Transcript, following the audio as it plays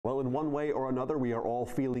Well, in one way or another, we are all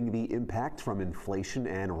feeling the impact from inflation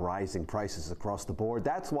and rising prices across the board.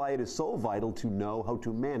 That's why it is so vital to know how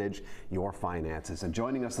to manage your finances. And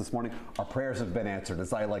joining us this morning, our prayers have been answered,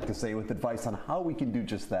 as I like to say, with advice on how we can do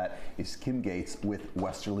just that, is Kim Gates with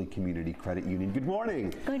Westerly Community Credit Union. Good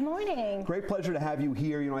morning. Good morning. Great pleasure to have you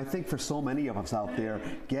here. You know, I think for so many of us out there,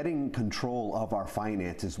 getting control of our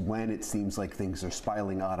finances when it seems like things are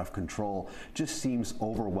spiraling out of control just seems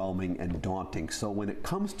overwhelming and daunting. So when it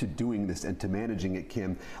comes to doing this and to managing it,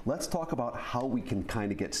 Kim, let's talk about how we can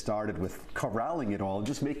kind of get started with corralling it all and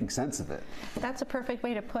just making sense of it. That's a perfect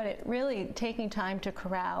way to put it. Really taking time to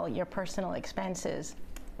corral your personal expenses,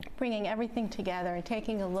 bringing everything together and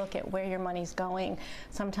taking a look at where your money's going.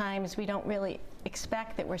 Sometimes we don't really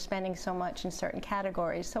expect that we're spending so much in certain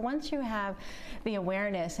categories. So once you have the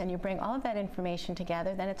awareness and you bring all of that information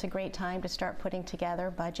together, then it's a great time to start putting together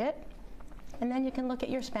a budget. And then you can look at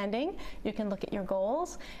your spending, you can look at your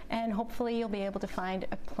goals, and hopefully you'll be able to find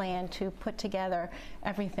a plan to put together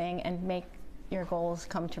everything and make your goals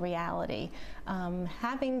come to reality.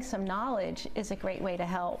 Having some knowledge is a great way to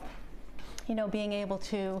help. You know, being able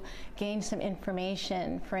to gain some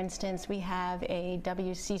information. For instance, we have a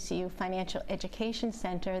WCCU Financial Education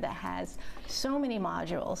Center that has so many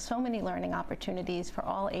modules, so many learning opportunities for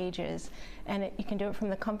all ages, and you can do it from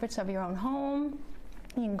the comforts of your own home.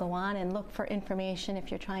 You can go on and look for information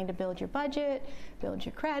if you're trying to build your budget, build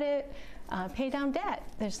your credit, pay down debt.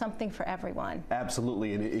 There's something for everyone.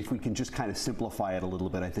 Absolutely, and if we can just kind of simplify it a little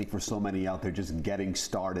bit, I think for so many out there, just getting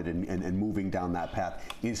started and moving down that path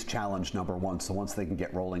is challenge number one. So once they can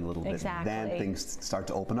get rolling a little bit, then things start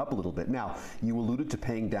to open up a little bit. Now, you alluded to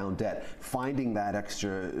paying down debt. Finding that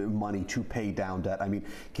extra money to pay down debt, I mean,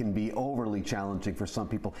 can be overly challenging for some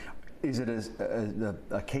people. Is it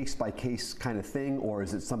a case-by-case kind of thing, or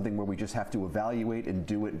is it something where we just have to evaluate and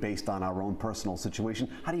do it based on our own personal situation?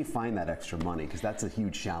 How do you find that extra money? Because that's a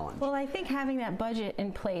huge challenge. Well, I think having that budget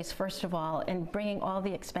in place, first of all, and bringing all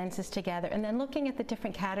the expenses together, and then looking at the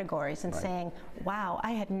different categories and saying, wow,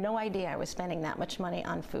 I had no idea I was spending that much money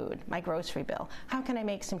on food, my grocery bill. How can I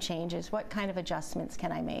make some changes? What kind of adjustments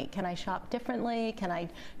can I make? Can I shop differently? Can I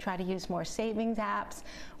try to use more savings apps?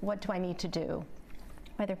 What do I need to do?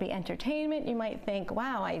 Whether it be entertainment, you might think,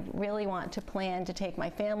 wow, I really want to plan to take my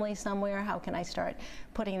family somewhere. How can I start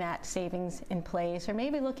putting that savings in place? Or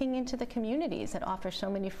maybe looking into the communities that offer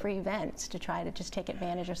so many free events to try to just take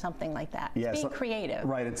advantage of something like that. Yeah, being creative.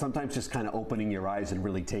 Right, and sometimes just kind of opening your eyes and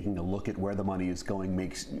really taking a look at where the money is going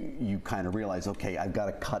makes you kind of realize, okay, I've got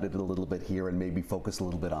to cut it a little bit here and maybe focus a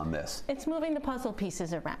little bit on this. It's moving the puzzle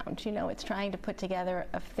pieces around. You know, it's trying to put together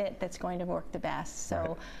a fit that's going to work the best.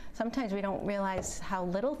 So sometimes we don't realize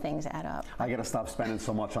how little things add up. I got to stop spending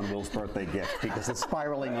so much on Will's birthday gift because it's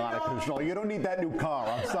spiraling out of control. You don't need that new car.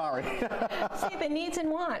 I'm sorry. See, the needs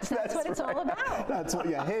and wants. That's what it's all about. That's what,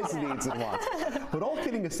 yeah, his needs and wants. But all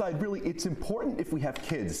kidding aside, really, it's important if we have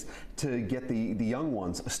kids to get the young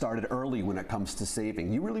ones started early when it comes to saving.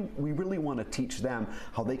 We really want to teach them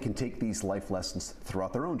how they can take these life lessons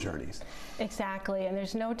throughout their own journeys. Exactly, and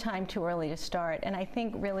there's no time too early to start. And I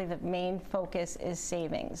think really the main focus is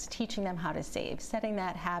savings, teaching them how to save, setting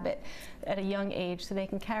that habit at a young age so they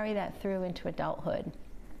can carry that through into adulthood.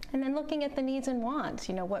 And then looking at the needs and wants,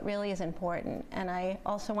 you know, what really is important. And I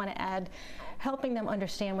also want to add helping them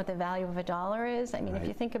understand what the value of a dollar is. I mean, if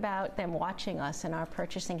you think about them watching us and our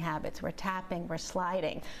purchasing habits, we're tapping, we're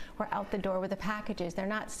sliding, we're out the door with the packages. They're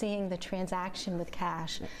not seeing the transaction with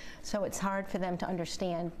cash. So it's hard for them to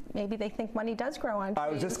understand. Maybe they think money does grow on trees. I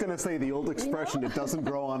was just going to say the old expression, it doesn't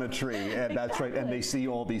grow on a tree. And that's right. And they see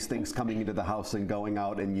all these things coming into the house and going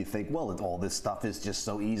out, and you think, well, all this stuff is just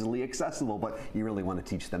so easily accessible. But you really want to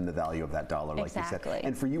teach them the value of that dollar, like you said.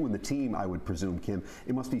 And for you and the team, I would presume, Kim,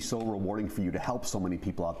 it must be so rewarding for you to help so many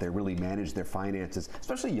people out there really manage their finances,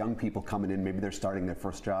 especially young people coming in. Maybe they're starting their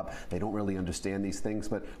first job. They don't really understand these things,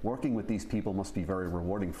 but working with these people must be very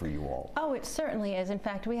rewarding for you all. Oh, it certainly is. In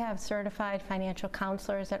fact, we have certified financial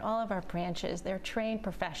counselors at all of our branches. They're trained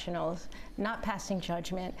professionals, not passing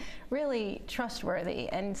judgment, really trustworthy,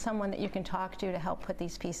 and someone that you can talk to help put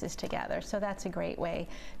these pieces together. So that's a great way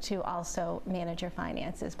to also manage your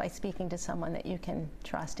finances, by speaking to someone that you can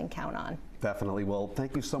trust and count on. Definitely. Well,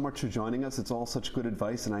 thank you so much for joining us. It's all such good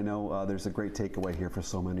advice, and I know there's a great takeaway here for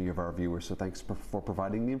so many of our viewers, so thanks for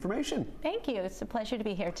providing the information. Thank you. It's a pleasure to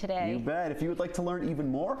be here today. You bet. If you would like to learn even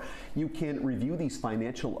more, you can review these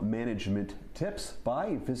financial management tips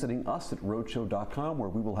by visiting us at rhodeshow.com, where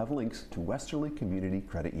we will have links to Westerly Community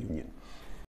Credit Union.